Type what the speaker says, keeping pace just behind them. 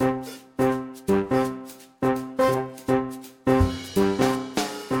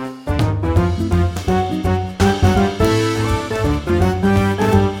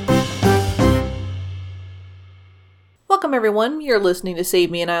everyone, you're listening to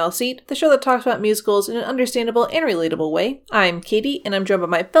Save Me an Aisle Seat, the show that talks about musicals in an understandable and relatable way. I'm Katie, and I'm joined by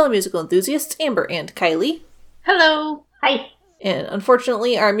my fellow musical enthusiasts, Amber and Kylie. Hello! Hi! And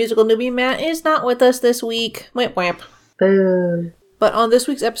unfortunately, our musical newbie, Matt, is not with us this week. Wamp wamp. Boo. But on this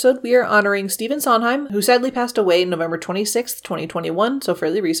week's episode, we are honoring Stephen Sondheim, who sadly passed away November 26th, 2021, so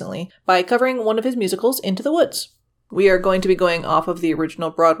fairly recently, by covering one of his musicals, Into the Woods. We are going to be going off of the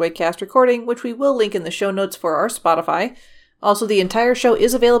original Broadway cast recording, which we will link in the show notes for our Spotify. Also, the entire show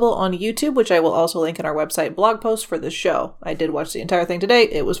is available on YouTube, which I will also link in our website blog post for this show. I did watch the entire thing today.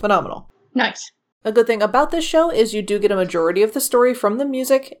 It was phenomenal. Nice. A good thing about this show is you do get a majority of the story from the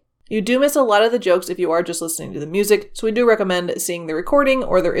music. You do miss a lot of the jokes if you are just listening to the music, so we do recommend seeing the recording,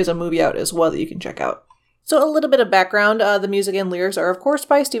 or there is a movie out as well that you can check out. So a little bit of background, the music and lyrics are of course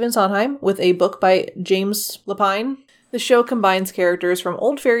by Stephen Sondheim, with a book by James Lapine. The show combines characters from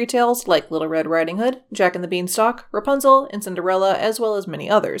old fairy tales like Little Red Riding Hood, Jack and the Beanstalk, Rapunzel, and Cinderella, as well as many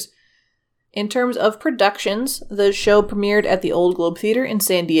others. In terms of productions, the show premiered at the Old Globe Theater in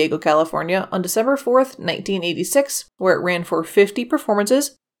San Diego, California on December 4th, 1986, where it ran for 50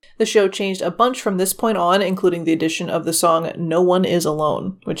 performances. The show changed a bunch from this point on, including the addition of the song No One Is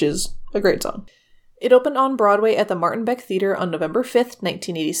Alone, which is a great song. It opened on Broadway at the Martin Beck Theater on November 5th,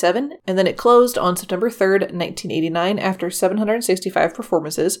 1987, and then it closed on September 3rd, 1989 after 765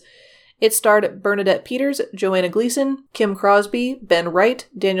 performances. It starred Bernadette Peters, Joanna Gleason, Kim Crosby, Ben Wright,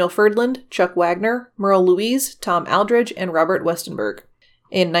 Daniel Ferdland, Chuck Wagner, Merle Louise, Tom Aldridge, and Robert Westenberg.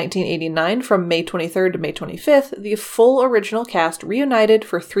 In 1989, from May 23rd to May 25th, the full original cast reunited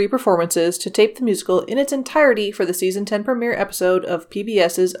for 3 performances to tape the musical in its entirety for the season 10 premiere episode of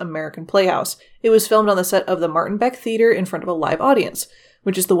PBS's American Playhouse. It was filmed on the set of the Martin Beck Theater in front of a live audience,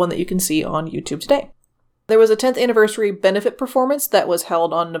 which is the one that you can see on YouTube today. There was a 10th anniversary benefit performance that was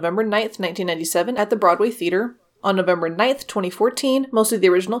held on November 9th, 1997 at the Broadway Theater. On November 9th, 2014, most of the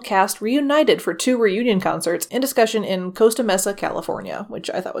original cast reunited for 2 reunion concerts and discussion in Costa Mesa, California, which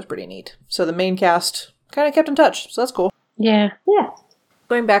I thought was pretty neat. So the main cast kind of kept in touch, so that's cool. Yeah.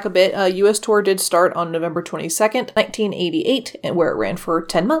 Going back a bit, a U.S. tour did start on November 22nd, 1988, where it ran for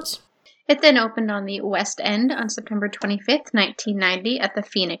 10 months. It then opened on the West End on September 25th, 1990 at the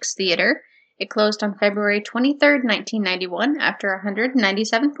Phoenix Theater. It closed on February 23rd, 1991 after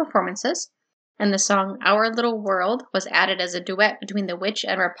 197 performances. And the song Our Little World was added as a duet between the witch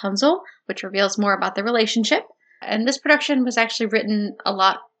and Rapunzel, which reveals more about the relationship. And this production was actually written a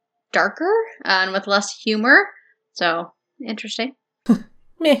lot darker and with less humor. So, interesting.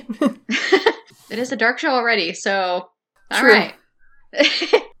 Meh. It is a dark show already, so True. Alright.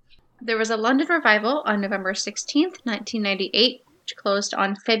 There was a London revival on November 16th, 1998, which closed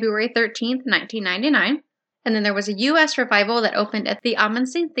on February 13th, 1999. And then there was a U.S. revival that opened at the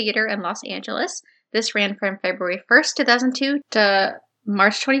Ahmanson Theater in Los Angeles. This ran from February 1st, 2002 to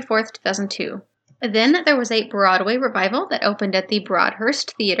March 24th, 2002. Then there was a Broadway revival that opened at the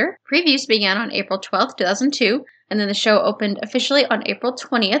Broadhurst Theater. Previews began on April 12th, 2002, and then the show opened officially on April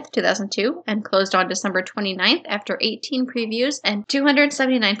 20th, 2002, and closed on December 29th after 18 previews and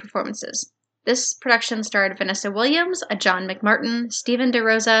 279 performances. This production starred Vanessa Williams, John McMartin, Stephen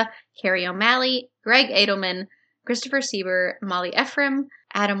DeRosa, Carrie O'Malley, Greg Edelman, Christopher Sieber, Molly Ephraim,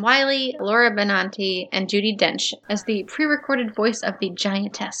 Adam Wiley, Laura Benanti, and Judi Dench as the pre-recorded voice of the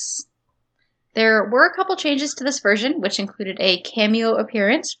Giantess. There were a couple changes to this version, which included a cameo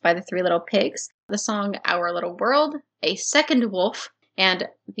appearance by the Three Little Pigs, the song Our Little World, a second wolf, and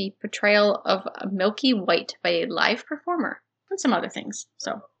the portrayal of Milky White by a live performer, and some other things.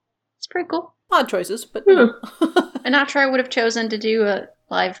 So, it's pretty cool. Odd choices, but... I'm not sure I would have chosen to do a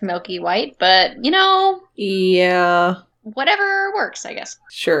live Milky White, but, Yeah. Whatever works, I guess.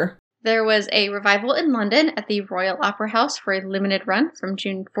 Sure. There was a revival in London at the Royal Opera House for a limited run from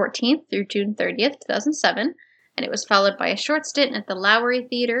June 14th through June 30th, 2007, and it was followed by a short stint at the Lowry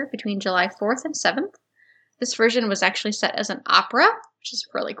Theater between July 4th and 7th. This version was actually set as an opera, which is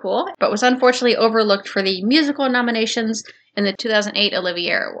really cool, but was unfortunately overlooked for the musical nominations in the 2008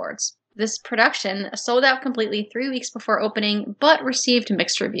 Olivier Awards. This production sold out completely 3 weeks before opening, but received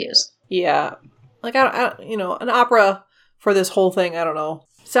mixed reviews. Yeah. Like, an opera for this whole thing, I don't know.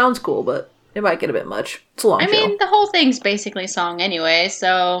 Sounds cool, but it might get a bit much. It's a long show. I mean, the whole thing's basically song anyway,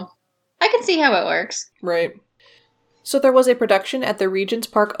 so I can see how it works. Right. So there was a production at the Regent's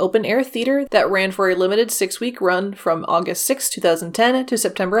Park Open Air Theater that ran for a limited 6-week run from August 6, 2010 to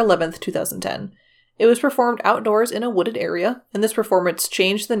September 11th, 2010. It was performed outdoors in a wooded area, and this performance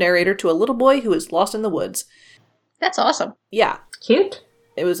changed the narrator to a little boy who is lost in the woods. That's awesome. Yeah. Cute.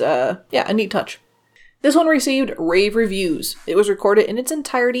 It was, a neat touch. This one received rave reviews. It was recorded in its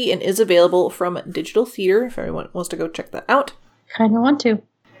entirety and is available from Digital Theater if anyone wants to go check that out. Kinda want to.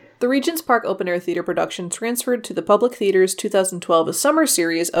 The Regent's Park Open Air Theater production transferred to the Public Theater's 2012 summer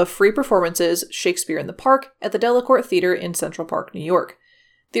series of free performances, Shakespeare in the Park, at the Delacorte Theater in Central Park, New York.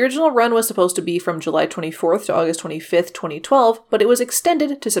 The original run was supposed to be from July 24th to August 25th, 2012, but it was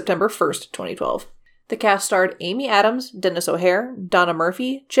extended to September 1st, 2012. The cast starred Amy Adams, Dennis O'Hare, Donna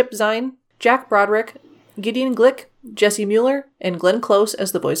Murphy, Chip Zien, Jack Broderick, Gideon Glick, Jesse Mueller, and Glenn Close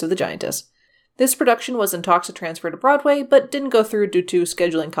as the voice of the Giantess. This production was in talks to transfer to Broadway, but didn't go through due to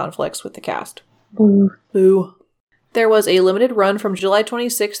scheduling conflicts with the cast. Boo. Boo. There was a limited run from July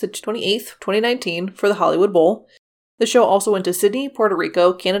 26th to 28th, 2019 for the Hollywood Bowl. The show also went to Sydney, Puerto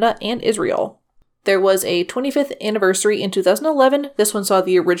Rico, Canada, and Israel. There was a 25th anniversary in 2011. This one saw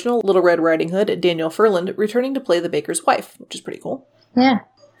the original Little Red Riding Hood, Daniel Furland, returning to play the baker's wife, which is pretty cool. Yeah.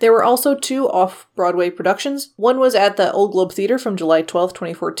 There were also 2 off-Broadway productions. One was at the Old Globe Theater from July 12th,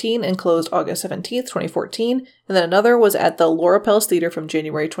 2014 and closed August 17th, 2014. And then another was at the Laura Pels Theater from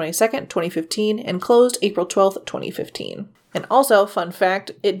January 22nd, 2015 and closed April 12th, 2015. And also, fun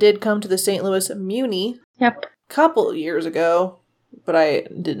fact, it did come to the St. Louis Muni a couple years ago, but I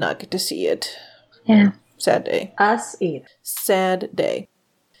did not get to see it. Yeah. Sad day. Us either. Sad day.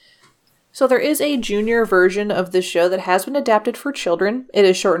 So there is a junior version of this show that has been adapted for children. It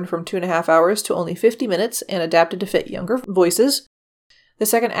is shortened from 2.5 hours to only 50 minutes and adapted to fit younger voices. The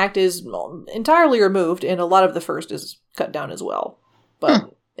second act is entirely removed, and a lot of the first is cut down as well.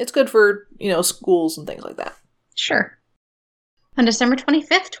 But it's good for, schools and things like that. Sure. On December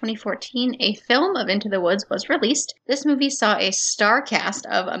 25th, 2014, a film of Into the Woods was released. This movie saw a star cast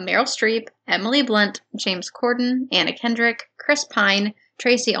of Meryl Streep, Emily Blunt, James Corden, Anna Kendrick, Chris Pine,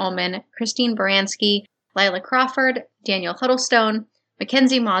 Tracy Ullman, Christine Baranski, Lila Crawford, Daniel Huddlestone,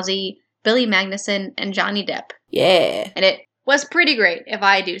 Mackenzie Mozzie, Billy Magnuson, and Johnny Depp. Yeah. And it was pretty great, if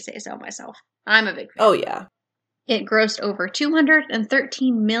I do say so myself. I'm a big fan. Oh, yeah. It grossed over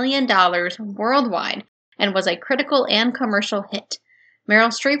 $213 million worldwide and was a critical and commercial hit. Meryl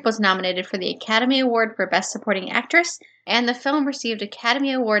Streep was nominated for the Academy Award for Best Supporting Actress, and the film received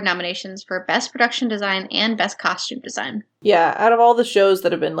Academy Award nominations for Best Production Design and Best Costume Design. Yeah, out of all the shows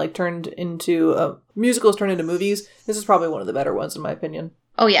that have been turned into musicals turned into movies, this is probably one of the better ones in my opinion.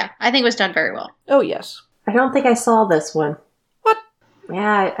 Oh yeah, I think it was done very well. Oh yes. I don't think I saw this one. What?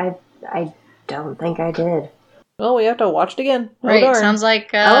 Yeah, I don't think I did. Well, we have to watch it again. Right, darn. Sounds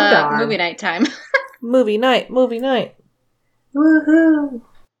like movie night time. Movie night. Woohoo!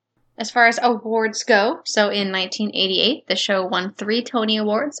 As far as awards go, so in 1988, the show won 3 Tony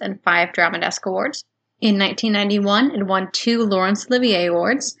Awards and 5 Drama Desk Awards. In 1991, it won 2 Laurence Olivier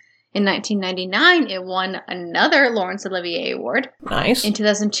Awards. In 1999, it won another Laurence Olivier Award. Nice. In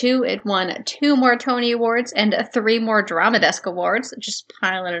 2002, it won 2 more Tony Awards and 3 more Drama Desk Awards, just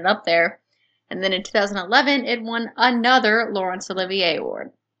piling it up there. And then in 2011, it won another Laurence Olivier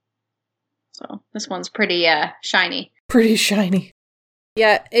Award. So this one's pretty shiny. Pretty shiny.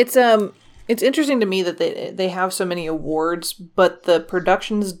 Yeah, it's interesting to me that they have so many awards, but the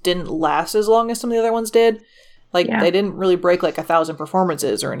productions didn't last as long as some of the other ones did. They didn't really break 1,000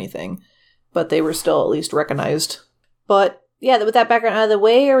 performances or anything, but they were still at least recognized. But yeah, with that background out of the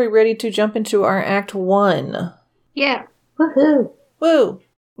way, are we ready to jump into our Act 1? Yeah. Woohoo! Woo!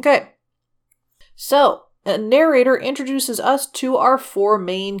 Okay. So, a narrator introduces us to our 4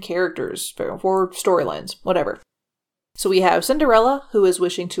 main characters, 4 storylines, whatever. So we have Cinderella, who is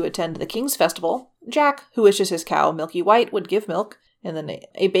wishing to attend the King's Festival, Jack, who wishes his cow, Milky White, would give milk, and then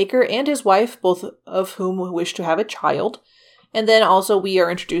a baker and his wife, both of whom wish to have a child. And then also we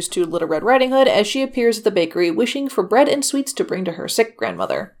are introduced to Little Red Riding Hood as she appears at the bakery wishing for bread and sweets to bring to her sick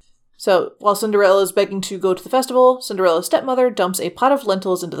grandmother. So, while Cinderella is begging to go to the festival, Cinderella's stepmother dumps a pot of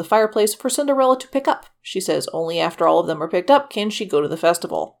lentils into the fireplace for Cinderella to pick up. She says only after all of them are picked up can she go to the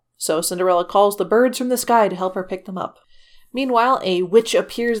festival. So Cinderella calls the birds from the sky to help her pick them up. Meanwhile, a witch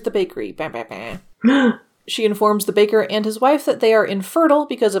appears at the bakery. Bam, bam, bam. She informs the baker and his wife that they are infertile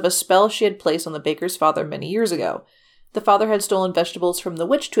because of a spell she had placed on the baker's father many years ago. The father had stolen vegetables from the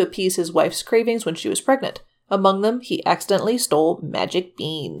witch to appease his wife's cravings when she was pregnant. Among them, he accidentally stole magic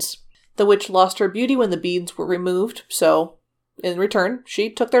beans. The witch lost her beauty when the beads were removed, so, in return, she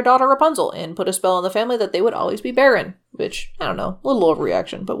took their daughter Rapunzel and put a spell on the family that they would always be barren. Which, I don't know, a little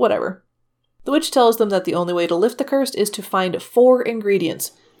overreaction, but whatever. The witch tells them that the only way to lift the curse is to find 4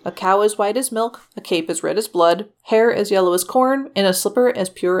 ingredients. A cow as white as milk, a cape as red as blood, hair as yellow as corn, and a slipper as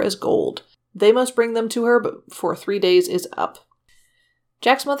pure as gold. They must bring them to her before 3 days is up.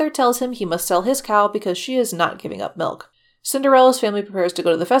 Jack's mother tells him he must sell his cow because she is not giving up milk. Cinderella's family prepares to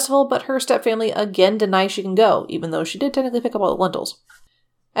go to the festival, but her stepfamily again denies she can go, even though she did technically pick up all the lentils.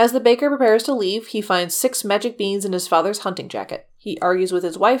 As the baker prepares to leave, he finds 6 magic beans in his father's hunting jacket. He argues with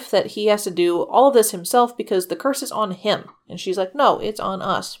his wife that he has to do all of this himself because the curse is on him. And she's like, no, it's on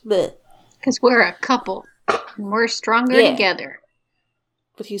us. Because we're a couple. And we're stronger together.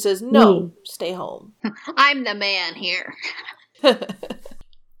 But he says, no, stay home. I'm the man here.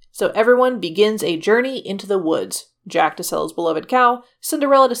 So everyone begins a journey into the woods. Jack to sell his beloved cow,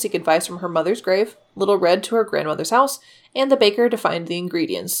 Cinderella to seek advice from her mother's grave, Little Red to her grandmother's house, and the baker to find the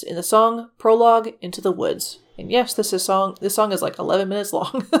ingredients in the song Prologue into the Woods. And yes, this song is like 11 minutes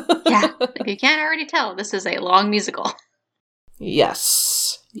long. Yeah, if you can't already tell, this is a long musical.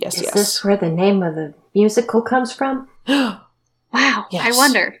 Yes. Yes, Is this where the name of the musical comes from? Wow, yes. I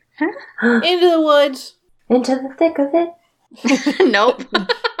wonder. Into the woods. Into the thick of it? Nope.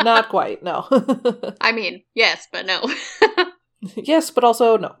 Not quite, no. I mean, yes, but no. Yes, but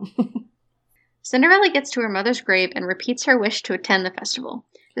also no. Cinderella gets to her mother's grave and repeats her wish to attend the festival.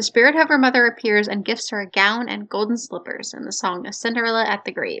 The spirit of her mother appears and gifts her a gown and golden slippers in the song Cinderella at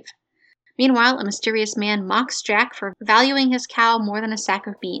the Grave. Meanwhile, a mysterious man mocks Jack for valuing his cow more than a sack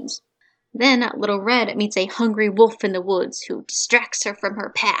of beans. Then Little Red meets a hungry wolf in the woods who distracts her from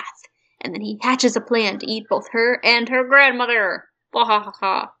her path. And then he hatches a plan to eat both her and her grandmother.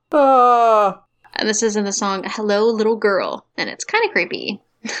 Ah. And this is in the song Hello Little Girl, and it's kind of creepy.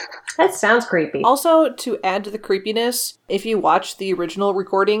 That sounds creepy. Also, to add to the creepiness, if you watch the original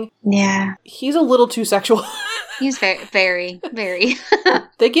recording, yeah, he's a little too sexual. He's very, very, very.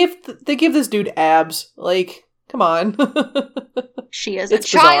 They give this dude abs. Like, come on. She is a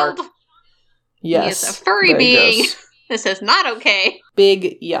child. Bizarre. Yes. He is a furry being. Gross. This is not okay.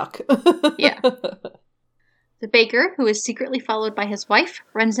 Big yuck. Yeah. The baker, who is secretly followed by his wife,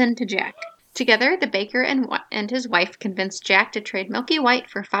 runs into Jack. Together, the baker and his wife convince Jack to trade Milky White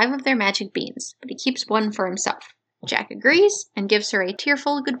for 5 of their magic beans, but he keeps one for himself. Jack agrees and gives her a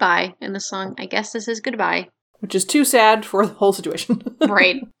tearful goodbye in the song I Guess This Is Goodbye. Which is too sad for the whole situation.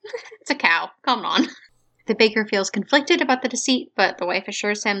 Right. It's a cow. Come on. The baker feels conflicted about the deceit, but the wife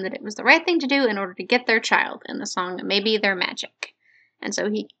assures him that it was the right thing to do in order to get their child in the song Maybe They're Magic. And so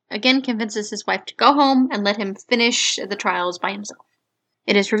he again convinces his wife to go home and let him finish the trials by himself.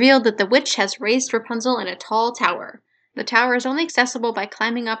 It is revealed that the witch has raised Rapunzel in a tall tower. The tower is only accessible by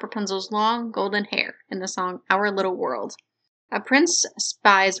climbing up Rapunzel's long golden hair in the song Our Little World. A prince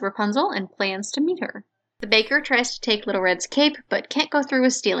spies Rapunzel and plans to meet her. The baker tries to take Little Red's cape, but can't go through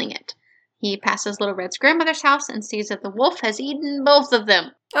with stealing it. He passes Little Red's grandmother's house and sees that the wolf has eaten both of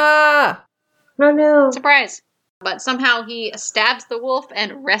them. Ah! Oh no. Surprise! But somehow he stabs the wolf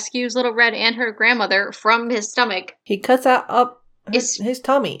and rescues Little Red and her grandmother from his stomach. He cuts up his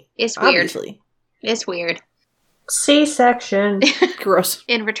tummy. It's weird. Obviously. It's weird. C-section. Gross.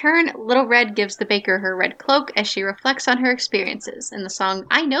 In return, Little Red gives the baker her red cloak as she reflects on her experiences in the song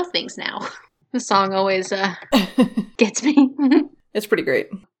I Know Things Now. The song always gets me. It's pretty great.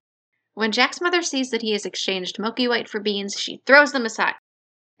 When Jack's mother sees that he has exchanged Milky White for beans, she throws them aside.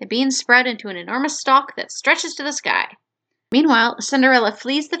 The beans sprout into an enormous stalk that stretches to the sky. Meanwhile, Cinderella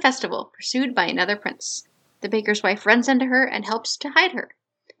flees the festival, pursued by another prince. The baker's wife runs into her and helps to hide her.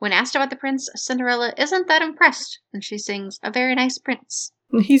 When asked about the prince, Cinderella isn't that impressed, and she sings, "A very nice prince."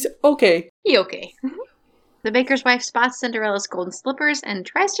 He's okay. He okay. The baker's wife spots Cinderella's golden slippers and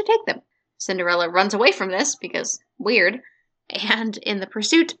tries to take them. Cinderella runs away from this, because weird. And in the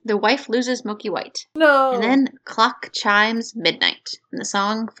pursuit, the wife loses Milky White. No. And then clock chimes midnight in the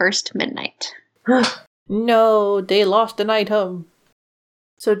song First Midnight. No, they lost an item.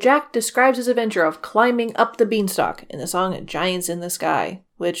 So Jack describes his adventure of climbing up the beanstalk in the song Giants in the Sky.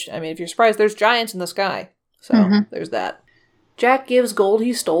 Which, I mean, if you're surprised, there's giants in the sky. So there's that. Jack gives gold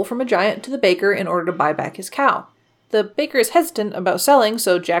he stole from a giant to the baker in order to buy back his cow. The baker is hesitant about selling,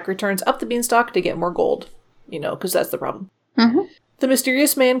 so Jack returns up the beanstalk to get more gold. You know, because that's the problem. The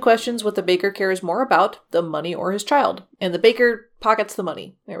mysterious man questions what the baker cares more about, the money or his child, and the baker pockets the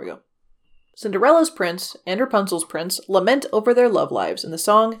money. There we go. Cinderella's prince and Rapunzel's prince lament over their love lives in the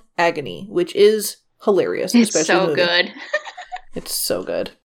song Agony, which is hilarious. It's especially so the movie. good. It's so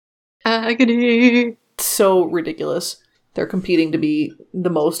good. Agony. It's so ridiculous. They're competing to be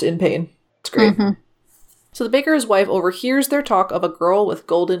the most in pain. It's great. So the baker's wife overhears their talk of a girl with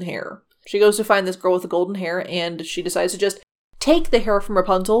golden hair. She goes to find this girl with the golden hair, and she decides to just take the hair from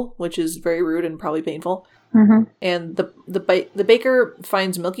Rapunzel, which is very rude and probably painful. And the baker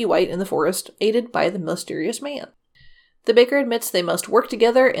finds Milky White in the forest, aided by the mysterious man. The baker admits they must work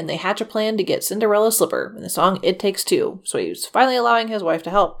together, and they hatch a plan to get Cinderella's slipper in the song It Takes Two. So he's finally allowing his wife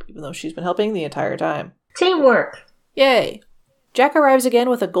to help, even though she's been helping the entire time. Teamwork. Yay! Jack arrives again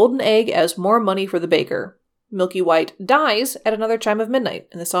with a golden egg as more money for the baker. Milky White dies at another chime of midnight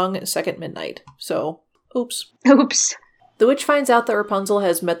in the song Second Midnight. So, oops. Oops. The witch finds out that Rapunzel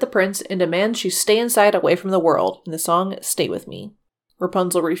has met the prince and demands she stay inside away from the world in the song Stay With Me.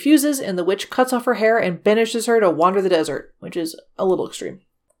 Rapunzel refuses, and the witch cuts off her hair and banishes her to wander the desert, which is a little extreme.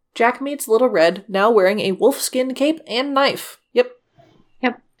 Jack meets Little Red, now wearing a wolfskin cape and knife. Yep.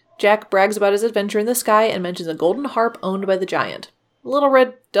 Jack brags about his adventure in the sky and mentions a golden harp owned by the giant. Little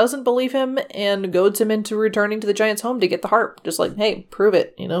Red doesn't believe him and goads him into returning to the giant's home to get the harp. Just like, hey, prove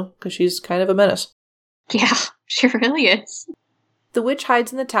it, because she's kind of a menace. Yeah, she really is. The witch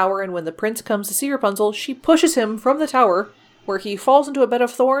hides in the tower, and when the prince comes to see Rapunzel, she pushes him from the tower, where he falls into a bed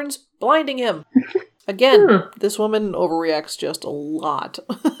of thorns, blinding him. Again, this woman overreacts just a lot.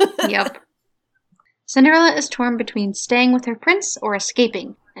 Yep. Cinderella is torn between staying with her prince or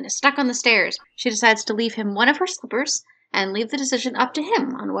escaping, and is stuck on the stairs. She decides to leave him one of her slippers, and leave the decision up to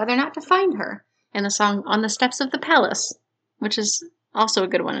him on whether or not to find her, in the song On the Steps of the Palace, which is also a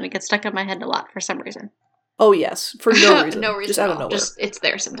good one, and it gets stuck in my head a lot for some reason. Oh yes, for no reason. No reason just at out all. of nowhere. Just, it's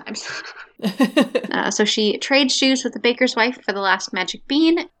there sometimes. So she trades shoes with the baker's wife for the last magic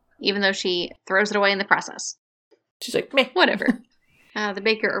bean, even though she throws it away in the process. She's like, meh. Whatever. The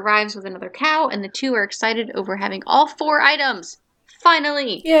baker arrives with another cow, and the two are excited over having all 4 items.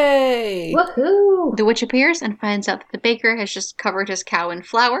 Finally! Yay! Woohoo! The witch appears and finds out that the baker has just covered his cow in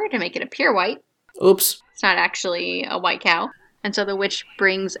flour to make it appear white. Oops. It's not actually a white cow. And so the witch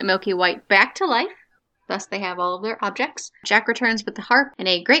brings Milky White back to life. Thus they have all of their objects. Jack returns with the harp, and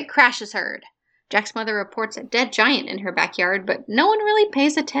a great crash is heard. Jack's mother reports a dead giant in her backyard, but no one really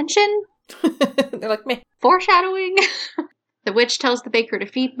pays attention. They're like, meh. Foreshadowing. The witch tells the baker to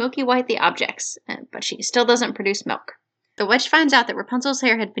feed Milky White the objects, but she still doesn't produce milk. The witch finds out that Rapunzel's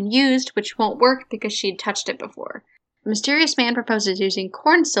hair had been used, which won't work because she'd touched it before. The mysterious man proposes using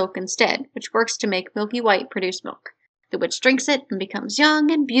corn silk instead, which works to make Milky White produce milk. The witch drinks it and becomes young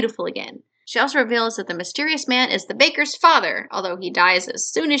and beautiful again. She also reveals that the mysterious man is the baker's father, although he dies as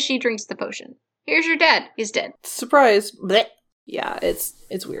soon as she drinks the potion. Here's your dad. He's dead. Surprise. Blech. Yeah,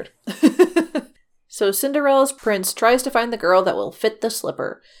 it's weird. So Cinderella's prince tries to find the girl that will fit the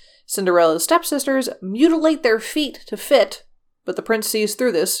slipper. Cinderella's stepsisters mutilate their feet to fit, but the prince sees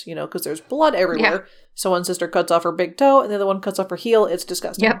through this, because there's blood everywhere. Yeah. So one sister cuts off her big toe, and the other one cuts off her heel. It's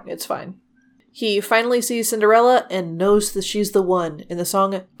disgusting. Yep. It's fine. He finally sees Cinderella and knows that she's the one in the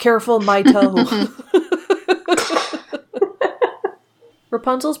song Careful My Toe.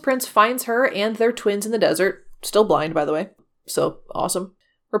 Rapunzel's prince finds her and their twins in the desert. Still blind, by the way. So, awesome.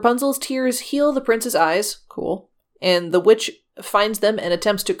 Rapunzel's tears heal the prince's eyes. Cool. And the witch finds them and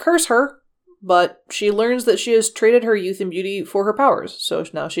attempts to curse her, but she learns that she has traded her youth and beauty for her powers, so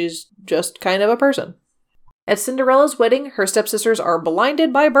now she's just kind of a person. At Cinderella's wedding, her stepsisters are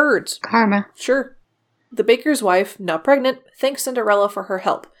blinded by birds. Karma. Sure. The baker's wife, now pregnant, thanks Cinderella for her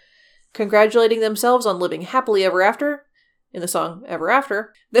help. Congratulating themselves on living happily ever after, in the song Ever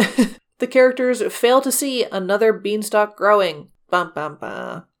After, the characters fail to see another beanstalk growing. Bum, bum,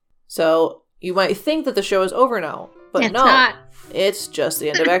 bum. So, you might think that the show is over now, but it's no. Not. It's just the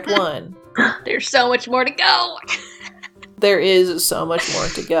end of Act 1. There's so much more to go! There is so much more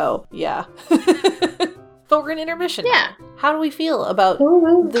to go. Yeah. But we're in intermission. Yeah. How do we feel about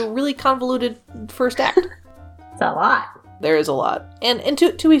the really convoluted first act? It's a lot. There is a lot. And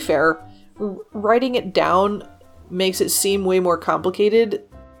to be fair, writing it down makes it seem way more complicated,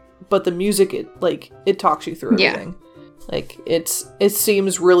 but the music, it talks you through everything. Yeah. It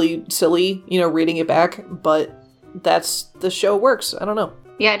seems really silly, reading it back, but the show works. I don't know.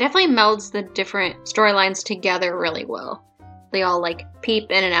 Yeah, it definitely melds the different storylines together really well. They all, peep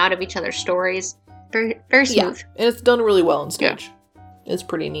in and out of each other's stories. Very, very smooth. Yeah, and it's done really well on stage. Yeah. It's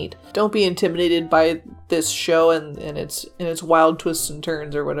pretty neat. Don't be intimidated by this show and its wild twists and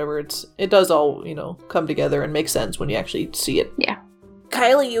turns or whatever. It does all, come together and make sense when you actually see it. Yeah.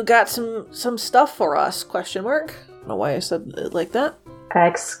 Kylie, you got some stuff for us, ? I don't know why I said it like that.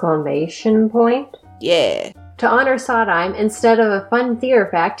 Exclamation point. Yeah. To honor Sondheim, instead of a fun theater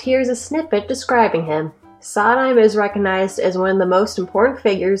fact, here's a snippet describing him. Sondheim is recognized as one of the most important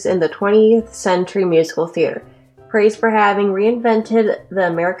figures in the 20th century musical theater, praised for having reinvented the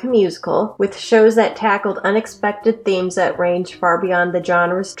American musical, with shows that tackled unexpected themes that range far beyond the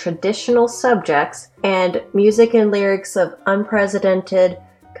genre's traditional subjects, and music and lyrics of unprecedented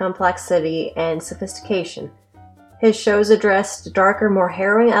complexity and sophistication. His shows addressed darker, more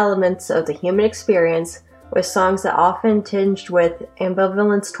harrowing elements of the human experience, with songs that often tinged with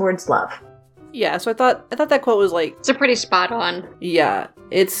ambivalence towards love. Yeah, so I thought that quote was it's a pretty spot on. Yeah,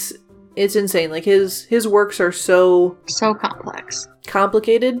 it's It's insane. Like, his works are so complex.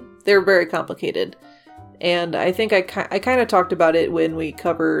 complicated. They're very complicated. And I think I kind of talked about it when we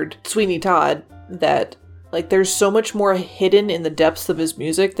covered Sweeney Todd, that like there's so much more hidden in the depths of his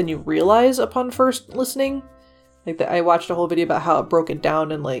music than you realize upon first listening. Like, I watched a whole video about how it broke it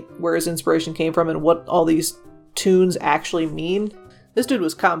down and like where his inspiration came from and what all these tunes actually mean. This dude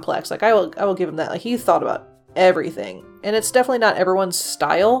was complex. Like, I will give him that. Like, he thought about everything. And it's definitely not everyone's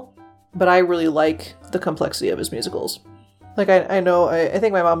style, but I really like the complexity of his musicals. Like, I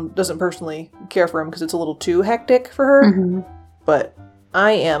think my mom doesn't personally care for him because it's a little too hectic for her, but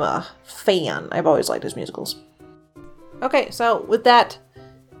I am a fan. I've always liked his musicals. Okay, so with that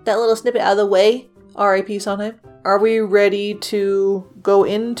little snippet out of the way, R.I.P. Sondheim, are we ready to go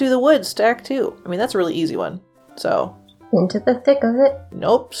into the woods to Act 2? I mean, that's a really easy one, so... Into the thick of it.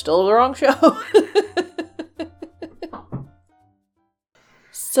 Nope, still the wrong show.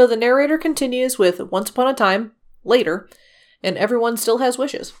 So the narrator continues with Once Upon a Time, later, and everyone still has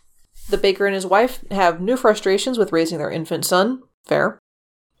wishes. The baker and his wife have new frustrations with raising their infant son. Fair.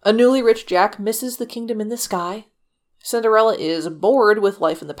 A newly rich Jack misses the kingdom in the sky. Cinderella is bored with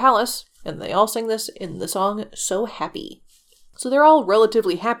life in the palace, and they all sing this in the song So Happy. So they're all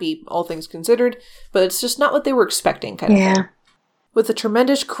relatively happy, all things considered, but it's just not what they were expecting, kind of thing. With a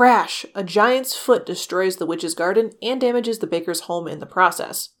tremendous crash, a giant's foot destroys the witch's garden and damages the baker's home in the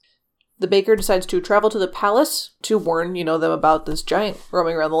process. The baker decides to travel to the palace to warn, them about this giant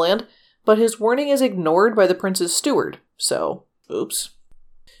roaming around the land, but his warning is ignored by the prince's steward, so, oops.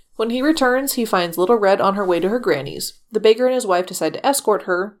 When he returns, he finds Little Red on her way to her granny's. The baker and his wife decide to escort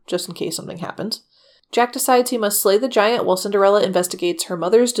her, just in case something happens. Jack decides he must slay the giant while Cinderella investigates her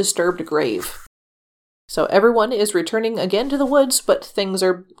mother's disturbed grave. So everyone is returning again to the woods, but things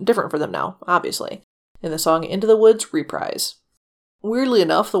are different for them now, obviously, in the song Into the Woods reprise. Weirdly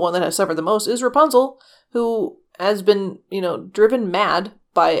enough, the one that has suffered the most is Rapunzel, who has been, driven mad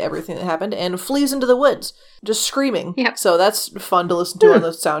by everything that happened and flees into the woods, just screaming. Yep. So that's fun to listen to on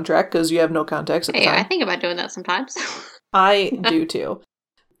the soundtrack because you have no context at the time. I think about doing that sometimes. I do too.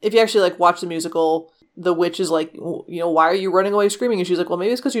 If you actually watch the musical, the witch is like, why are you running away screaming? And she's like, well,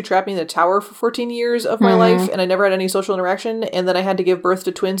 maybe it's because you trapped me in the tower for 14 years of my life and I never had any social interaction, and then I had to give birth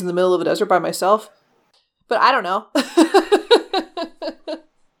to twins in the middle of a desert by myself. But I don't know.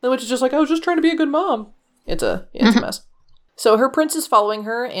 The witch is just like, I was just trying to be a good mom. It's a mess. So her prince is following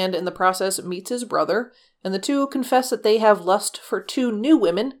her, and in the process meets his brother, and the two confess that they have lust for two new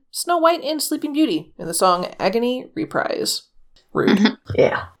women, Snow White and Sleeping Beauty, in the song Agony reprise. Rude.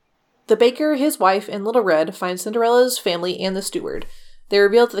 Yeah. The baker, his wife, and Little Red find Cinderella's family and the steward. They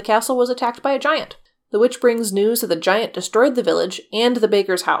reveal that the castle was attacked by a giant. The witch brings news that the giant destroyed the village and the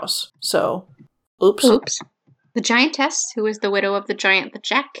baker's house. So, oops. The giantess, who is the widow of the giant that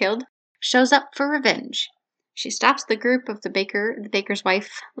Jack killed, shows up for revenge. She stops the group of the baker's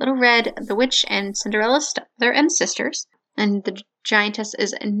wife, Little Red, the witch, and Cinderella's stepmother and sisters. And the giantess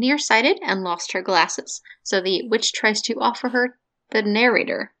is nearsighted and lost her glasses. So the witch tries to offer her the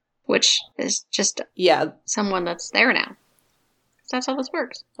narrator, which is just someone that's there now. So that's how this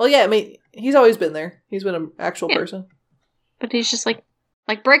works. Well, yeah, I mean, he's always been there. He's been an actual person. But he's just like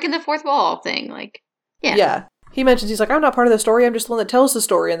breaking the fourth wall thing. Yeah. He mentions, he's like, I'm not part of the story, I'm just the one that tells the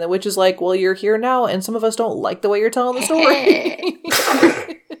story. And the witch is like, well, you're here now, and some of us don't like the way you're telling the story.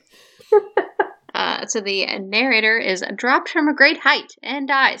 So the narrator is dropped from a great height and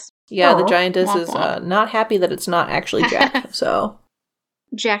dies. Yeah, the giantess is not happy that it's not actually Jack, so...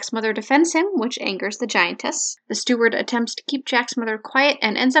 Jack's mother defends him, which angers the giantess. The steward attempts to keep Jack's mother quiet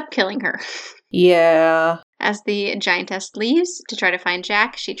and ends up killing her. Yeah. As the giantess leaves to try to find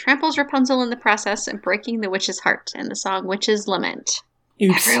Jack, she tramples Rapunzel in the process, breaking the witch's heart in the song Witch's Lament.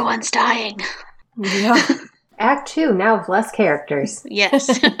 Oops. Everyone's dying. Yeah. Act 2, now with less characters.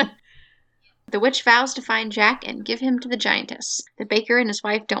 Yes. The witch vows to find Jack and give him to the giantess. The baker and his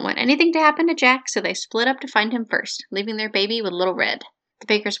wife don't want anything to happen to Jack, so they split up to find him first, leaving their baby with Little Red. The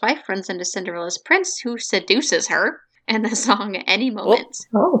baker's wife runs into Cinderella's prince, who seduces her, in the song Any Moment.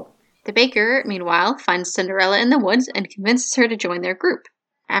 Oh. The baker, meanwhile, finds Cinderella in the woods and convinces her to join their group.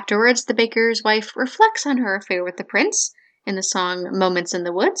 Afterwards, the baker's wife reflects on her affair with the prince in the song Moments in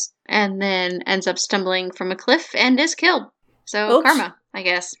the Woods, and then ends up stumbling from a cliff and is killed. So, karma, I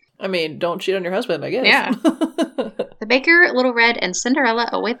guess. I mean, don't cheat on your husband, I guess. Yeah. The baker, Little Red, and Cinderella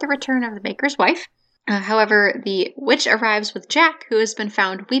await the return of the baker's wife. However, the witch arrives with Jack, who has been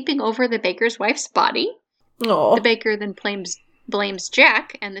found weeping over the baker's wife's body. Aww. The baker then blames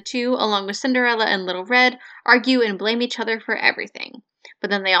Jack, and the two, along with Cinderella and Little Red, argue and blame each other for everything.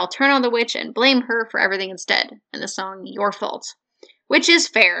 But then they all turn on the witch and blame her for everything instead, in the song Your Fault. Which is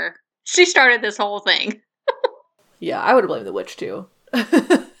fair. She started this whole thing. Yeah, I would blame the witch too.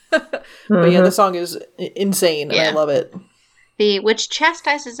 But yeah, the song is insane, and I love it. The witch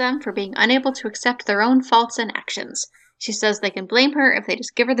chastises them for being unable to accept their own faults and actions. She says they can blame her if they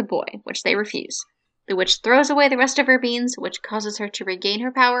just give her the boy, which they refuse. The witch throws away the rest of her beans, which causes her to regain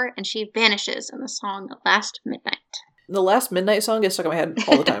her power, and she vanishes in the song Last Midnight. The Last Midnight song gets stuck in my head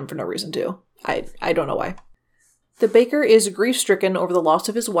all the time for no reason, too. I don't know why. The baker is grief-stricken over the loss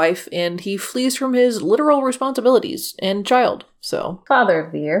of his wife, and he flees from his literal responsibilities and child, so... Father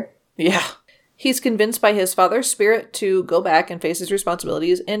of the Year. Yeah. He's convinced by his father's spirit to go back and face his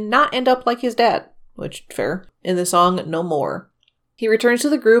responsibilities and not end up like his dad, which, fair, in the song No More. He returns to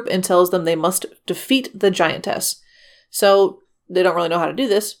the group and tells them they must defeat the giantess. So, they don't really know how to do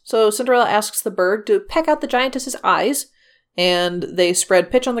this, so Cinderella asks the bird to peck out the giantess's eyes, and they spread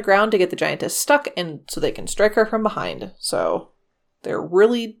pitch on the ground to get the giantess stuck, and so they can strike her from behind. So, they're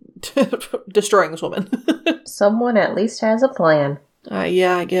really destroying this woman. Someone at least has a plan.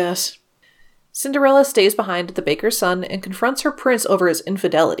 Yeah, I guess. Cinderella stays behind the baker's son and confronts her prince over his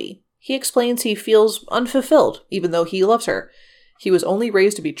infidelity. He explains he feels unfulfilled, even though he loves her. He was only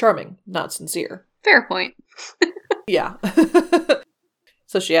raised to be charming, not sincere. Fair point. Yeah.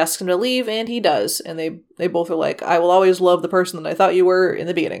 So she asks him to leave, and he does, and they both are like, I will always love the person that I thought you were in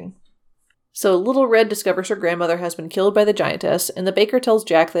the beginning. So Little Red discovers her grandmother has been killed by the giantess, and the baker tells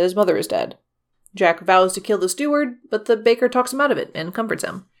Jack that his mother is dead. Jack vows to kill the steward, but the baker talks him out of it and comforts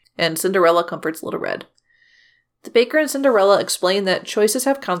him. And Cinderella comforts Little Red. The baker and Cinderella explain that choices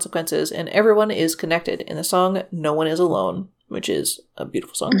have consequences and everyone is connected in the song No One Is Alone, which is a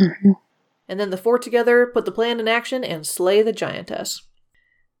beautiful song. Mm-hmm. And then the four together put the plan in action and slay the giantess.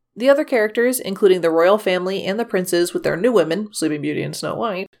 The other characters, including the royal family and the princes with their new women, Sleeping Beauty and Snow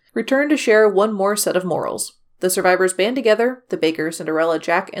White, return to share one more set of morals. The survivors band together, the baker, Cinderella,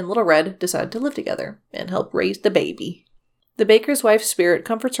 Jack, and Little Red decide to live together and help raise the baby. The baker's wife's spirit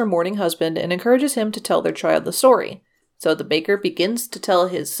comforts her mourning husband and encourages him to tell their child the story. So the baker begins to tell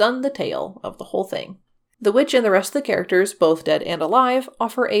his son the tale of the whole thing. The witch and the rest of the characters, both dead and alive,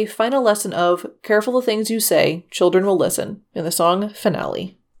 offer a final lesson of careful the things you say, children will listen, in the song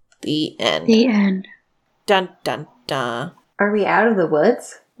Finale. The end. The end. Dun dun dun. Are we out of the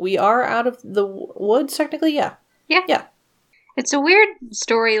woods? We are out of the woods, technically, yeah. Yeah. It's a weird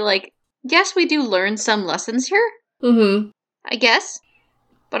story, like, yes, we do learn some lessons here. Mm-hmm. I guess.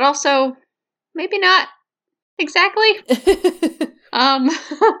 But also, maybe not exactly. Because,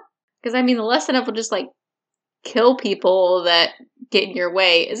 I mean, the lesson of just, like, kill people that get in your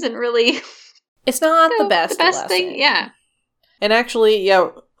way isn't really... It's not the best lesson. Thing, yeah. And actually, yeah,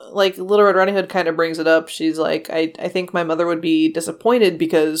 like, Little Red Riding Hood kind of brings it up. She's like, I think my mother would be disappointed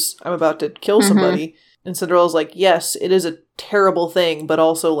because I'm about to kill somebody. And Cinderella's like, yes, it is a terrible thing, but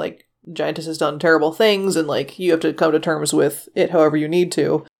also, like, Giantess has done terrible things, and, like, you have to come to terms with it however you need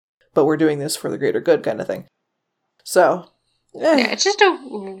to, but we're doing this for the greater good kind of thing. So, yeah, it's just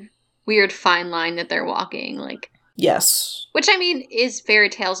a weird fine line that they're walking, like... Yes. Which, I mean, is fairy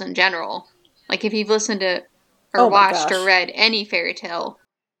tales in general. Like, if you've listened to, or watched, or read any fairy tale,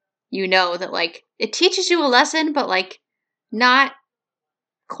 you know that, like, it teaches you a lesson, but, like, not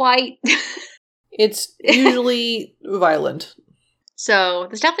quite. It's usually violent. So,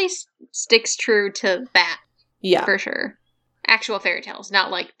 this definitely sticks true to that. Yeah. For sure. Actual fairy tales,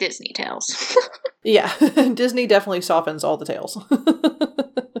 not like Disney tales. Yeah. Disney definitely softens all the tales.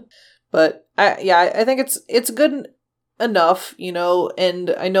 But, I think it's good enough, you know,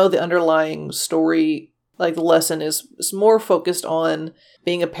 and I know the underlying story, like, the lesson is more focused on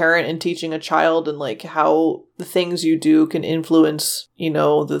being a parent and teaching a child and, like, how the things you do can influence, you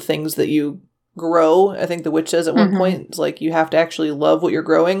know, the things that you grow. I think the witch says at one point, it's like, you have to actually love what you're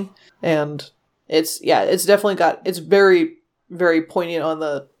growing. And it's definitely it's very, very poignant on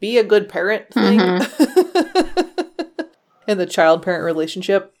the be a good parent thing. And the child-parent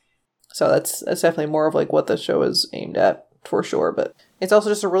relationship. So that's definitely more of, like, what the show is aimed at, for sure. But it's also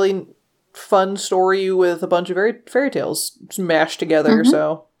just a really fun story with a bunch of fairy tales mashed together.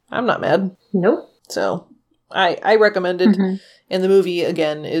 So I'm not mad. Nope. So I recommend it. And the movie,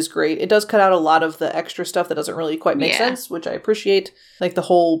 again, is great. It does cut out a lot of the extra stuff that doesn't really quite make sense, which I appreciate. Like, the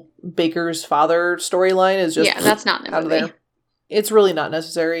whole baker's father storyline is just that's not in the out movie. of there. It's really not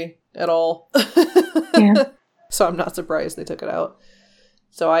necessary at all. So I'm not surprised they took it out.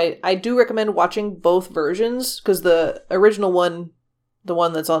 So I do recommend watching both versions, because the original one, the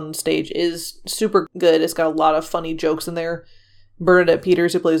one that's on stage, is super good. It's got a lot of funny jokes in there. Bernadette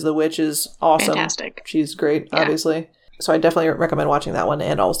Peters, who plays the witch, is awesome. Fantastic. She's great, obviously. So I definitely recommend watching that one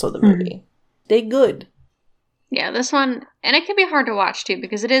and also the movie. They good. Yeah, this one, and it can be hard to watch too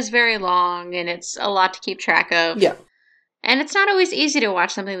because it is very long and it's a lot to keep track of. Yeah. And it's not always easy to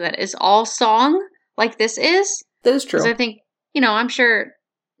watch something that is all song like this is. That is true. Because I think, I'm sure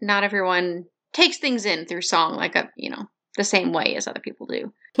not everyone takes things in through song like, the same way as other people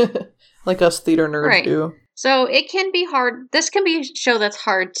do. Like us theater nerds Right. do. So it can be hard. This can be a show that's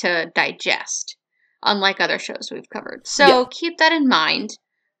hard to digest, unlike other shows we've covered. So keep that in mind.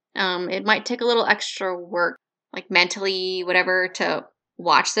 It might take a little extra work, like mentally, whatever, to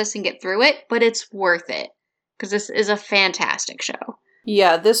watch this and get through it, but it's worth it because this is a fantastic show.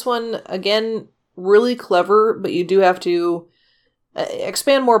 Yeah, this one, again, really clever, but you do have to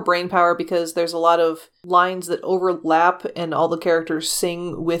expand more brain power because there's a lot of lines that overlap and all the characters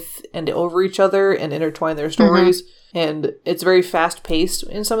sing with and over each other and intertwine their stories. And it's very fast paced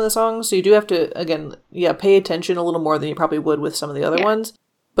in some of the songs. So you do have to, again, pay attention a little more than you probably would with some of the other ones.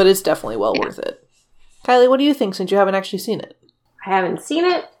 But it's definitely well worth it. Kylie, what do you think since you haven't actually seen it? I haven't seen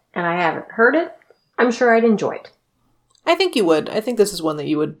it, and I haven't heard it. I'm sure I'd enjoy it. I think you would. I think this is one that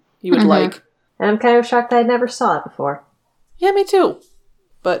you would like. And I'm kind of shocked I never saw it before. Yeah, me too.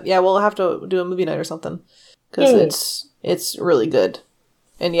 But yeah, we'll have to do a movie night or something. Because it's really good.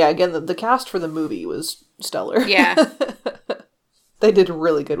 And yeah, again, the cast for the movie was stellar. Yeah. They did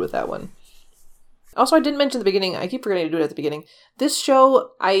really good with that one. Also, I didn't mention at the beginning, I keep forgetting to do it at the beginning. This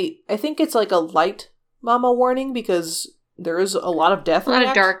show, I think it's like a light mama warning because there is a lot of death. A lot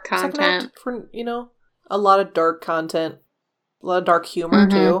of dark content. For, a lot of dark content. A lot of dark humor,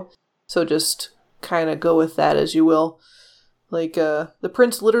 too. So just kind of go with that as you will. Like, the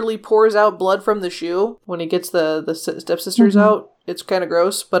prince literally pours out blood from the shoe when he gets the stepsisters out. It's kind of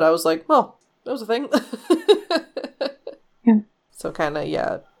gross, but I was like, well, that was a thing. So kind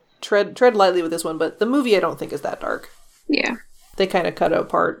of, tread lightly with this one, but the movie I don't think is that dark. Yeah. They kind of cut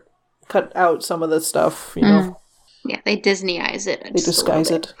out some of the stuff, Yeah, they Disneyize it. They disguise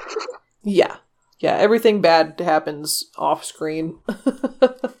it. Yeah. Yeah, everything bad happens off screen.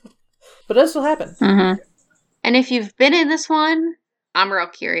 But it does still happen. And if you've been in this one, I'm real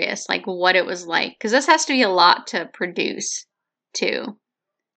curious, like, what it was like. Because this has to be a lot to produce, too.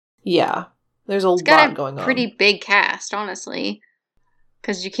 Yeah. There's a lot going on. Pretty big cast, honestly.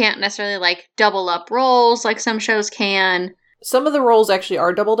 Because you can't necessarily, like, double up roles like some shows can. Some of the roles actually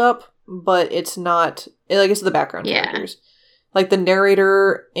are doubled up, but it's not... it's the background characters. Like, the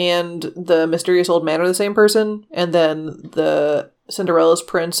narrator and the mysterious old man are the same person, and then the Cinderella's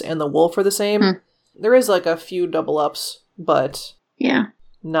prince and the wolf are the same. There is, like, a few double-ups, but... Yeah.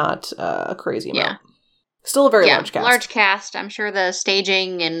 Not a crazy amount. Still a very large cast. Large cast. I'm sure the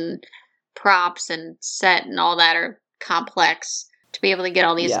staging and props and set and all that are complex to be able to get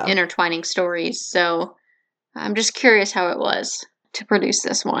all these intertwining stories. So I'm just curious how it was to produce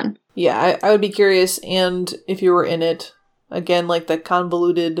this one. Yeah, I would be curious, and if you were in it, again, like the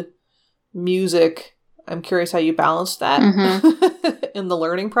convoluted music, I'm curious how you balanced that in the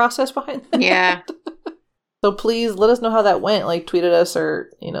learning process behind that. Yeah. So please let us know how that went. Like, tweet at us or,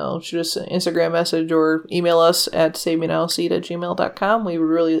 shoot us an Instagram message or email us at savemenowseed@gmail.com. We would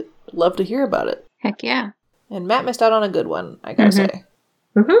really love to hear about it. Heck yeah. And Matt missed out on a good one, I gotta say.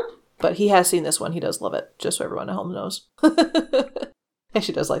 But he has seen this one. He does love it, just so everyone at home knows. And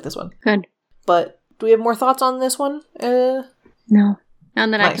she does like this one. Good. But do we have more thoughts on this one? No.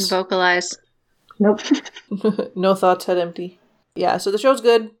 None that I can vocalize. Nope. No thoughts, head empty. Yeah, so the show's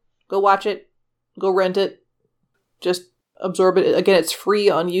good. Go watch it. Go rent it. Just absorb it. Again, it's free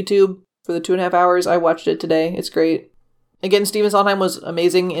on YouTube for the 2.5 hours. I watched it today. It's great. Again, Stephen Sondheim was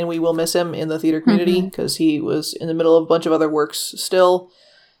amazing, and we will miss him in the theater community because he was in the middle of a bunch of other works still.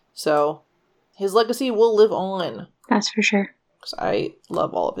 So his legacy will live on. That's for sure. Because I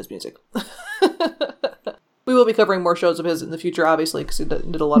love all of his music. We will be covering more shows of his in the future, obviously, because he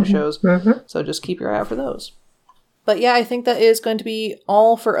did a lot of shows. So just keep your eye out for those. But yeah, I think that is going to be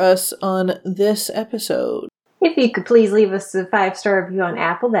all for us on this episode. If you could please leave us a 5-star review on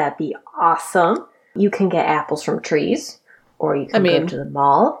Apple, that'd be awesome. You can get apples from trees, or you can go to the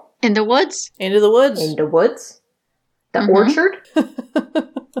mall. In the woods. Into the woods. In the woods. The orchard.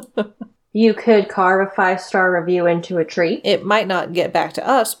 You could carve a 5-star review into a tree. It might not get back to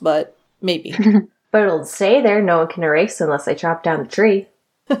us, but maybe. But it'll stay there. No one can erase unless they chop down the tree.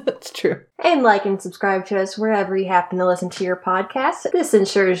 That's true. And like and subscribe to us wherever you happen to listen to your podcast. This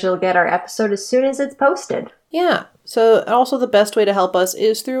ensures you'll get our episode as soon as it's posted. Yeah. So also the best way to help us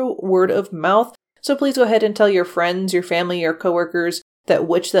is through word of mouth. So please go ahead and tell your friends, your family, your coworkers that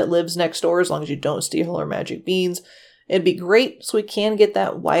witch that lives next door, as long as you don't steal her magic beans. It'd be great so we can get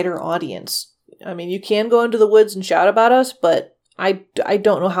that wider audience. I mean, you can go into the woods and shout about us, but I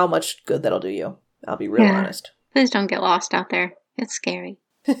don't know how much good that'll do you. I'll be real honest. Please don't get lost out there. It's scary.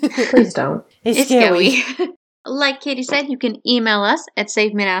 Please don't. It's scary. Like Katie said, you can email us at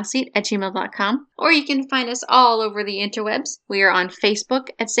savemeanaisleseat@gmail.com, or you can find us all over the interwebs. We are on Facebook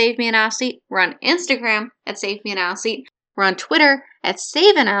at Save Me an Aisle Seat. We're on Instagram at Save Me an Aisle Seat. We're on Twitter at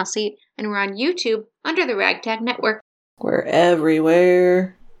Save an Aisle Seat, and we're on YouTube under the Ragtag Network. We're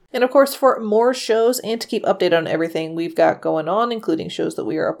everywhere. And of course, for more shows and to keep updated on everything we've got going on, including shows that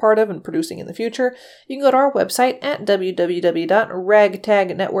we are a part of and producing in the future, you can go to our website at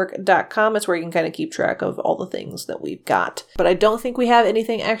www.ragtagnetwork.com. It's where you can kind of keep track of all the things that we've got. But I don't think we have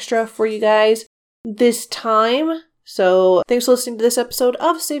anything extra for you guys this time. So thanks for listening to this episode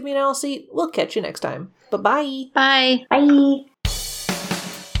of Save Me an Aisle Seat. We'll catch you next time. Bye-bye. Bye. Bye.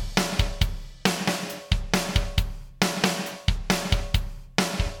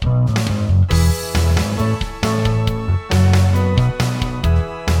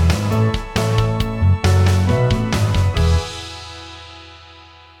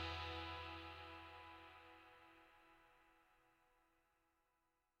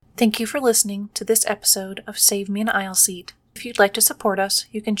 Thank you for listening to this episode of Save Me an Aisle Seat. If you'd like to support us,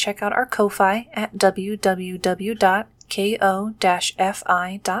 you can check out our Ko-Fi at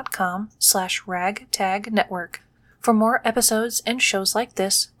ko-fi.com/ragtagnetwork. For more episodes and shows like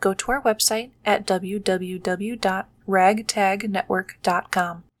this, go to our website at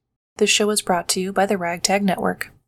www.ragtagnetwork.com. This show is brought to you by the Ragtag Network.